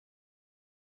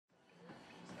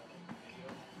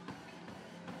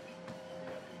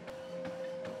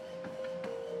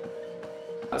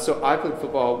So I played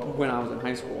football when I was in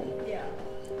high school. Yeah.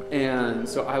 And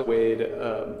so I weighed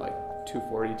like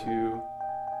 242.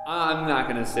 I'm not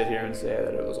going to sit here and say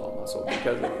that it was all muscle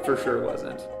because it for sure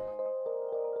wasn't.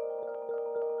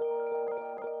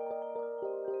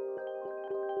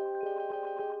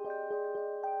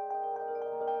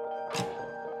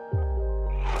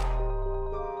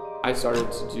 I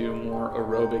started to do more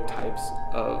aerobic types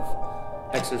of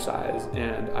exercise,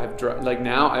 and like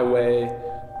now I weigh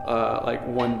like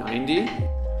 190.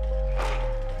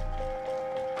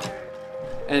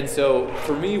 And so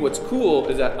for me, what's cool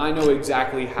is that I know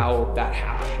exactly how that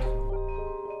happened.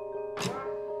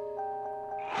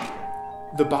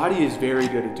 The body is very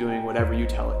good at doing whatever you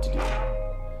tell it to do.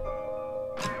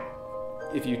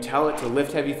 If you tell it to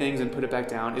lift heavy things and put it back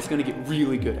down, it's going to get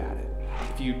really good at it.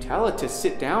 If you tell it to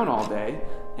sit down all day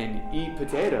and eat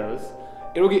potatoes,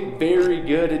 it'll get very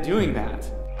good at doing that.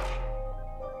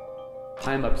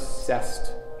 I'm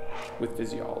obsessed with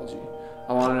physiology.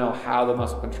 I want to know how the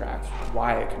muscle contracts,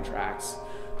 why it contracts,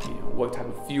 what type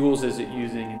of fuels is it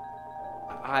using.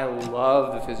 I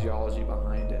love the physiology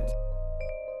behind it.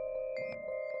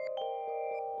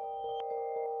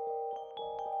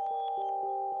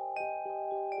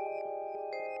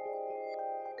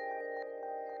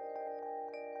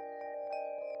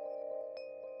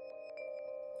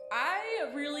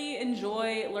 I really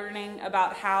enjoy learning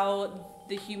about how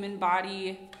the human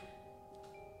body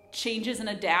changes and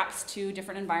adapts to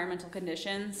different environmental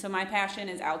conditions. So my passion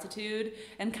is altitude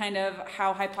and kind of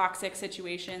how hypoxic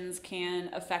situations can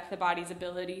affect the body's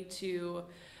ability to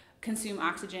consume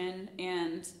oxygen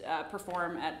and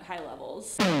perform at high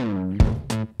levels.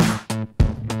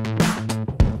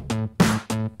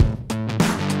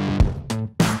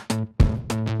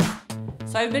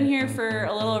 So I've been here for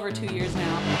a little over 2 years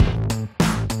now.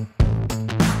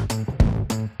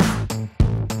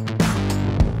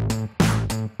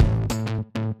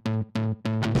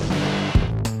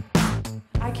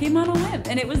 I came on a whim,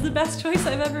 and it was the best choice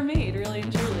I've ever made, really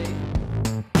and truly.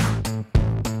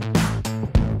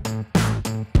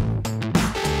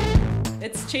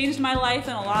 It's changed my life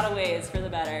in a lot of ways for the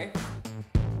better.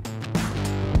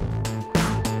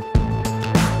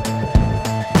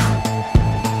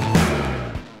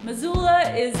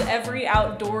 Missoula is every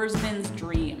outdoorsman's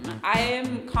dream. I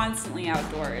am constantly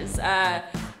outdoors.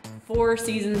 4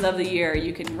 seasons of the year.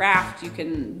 You can raft, you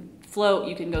can float,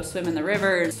 you can go swim in the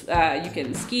rivers, you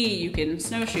can ski, you can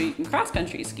snowshoe, you can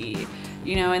cross-country ski,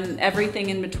 and everything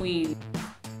in between.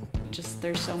 Just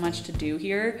there's so much to do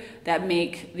here that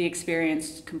make the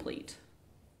experience complete.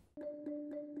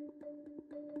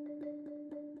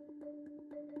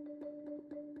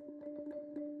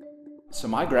 So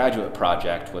my graduate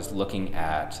project was looking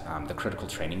at the critical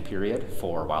training period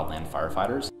for wildland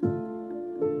firefighters.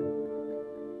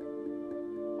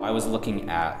 I was looking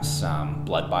at some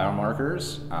blood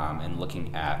biomarkers and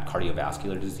looking at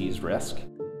cardiovascular disease risk.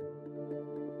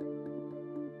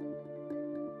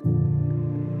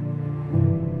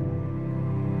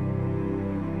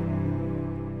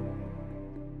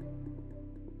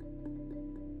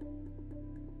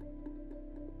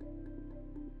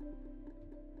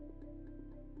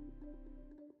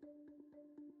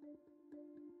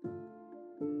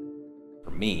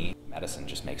 For me, medicine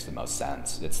just makes the most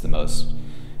sense. It's the most,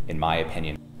 in my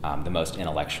opinion, the most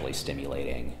intellectually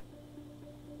stimulating.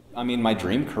 I mean, my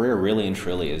dream career really and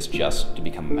truly is just to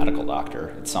become a medical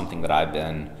doctor. It's something that I've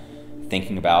been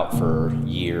thinking about for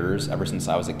years, ever since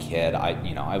I was a kid.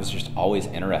 I was just always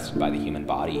interested by the human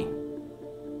body.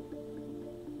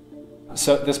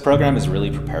 So this program has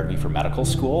really prepared me for medical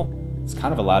school. It's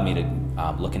kind of allowed me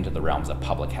to look into the realms of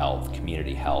public health,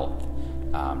 community health,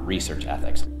 research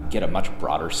ethics, get a much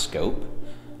broader scope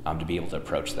to be able to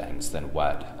approach things than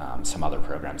what some other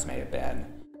programs may have been.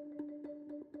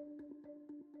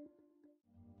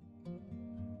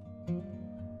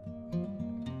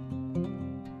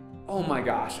 Oh my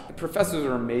gosh, professors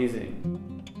are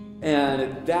amazing.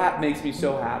 And that makes me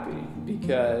so happy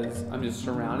because I'm just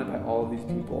surrounded by all of these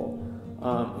people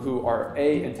who are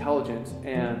A, intelligent,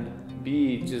 and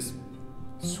B, just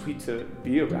sweet to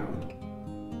be around.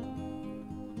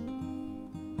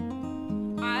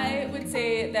 I would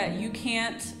say that you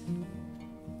can't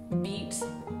beat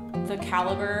the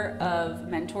caliber of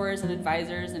mentors and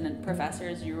advisors and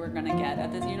professors you are going to get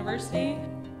at this university.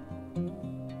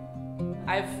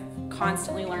 I've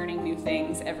constantly learning new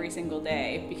things every single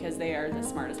day because they are the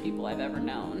smartest people I've ever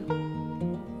known.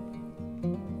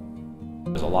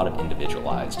 There's a lot of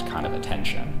individualized kind of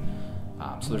attention.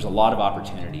 So there's a lot of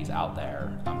opportunities out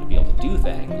there to be able to do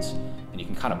things, and you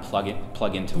can kind of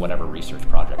plug into whatever research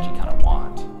project you kind of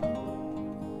want.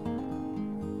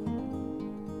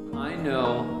 I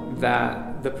know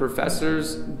that the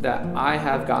professors that I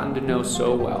have gotten to know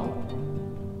so well,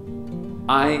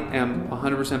 I am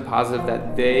 100% positive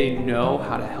that they know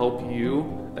how to help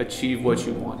you achieve what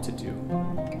you want to do.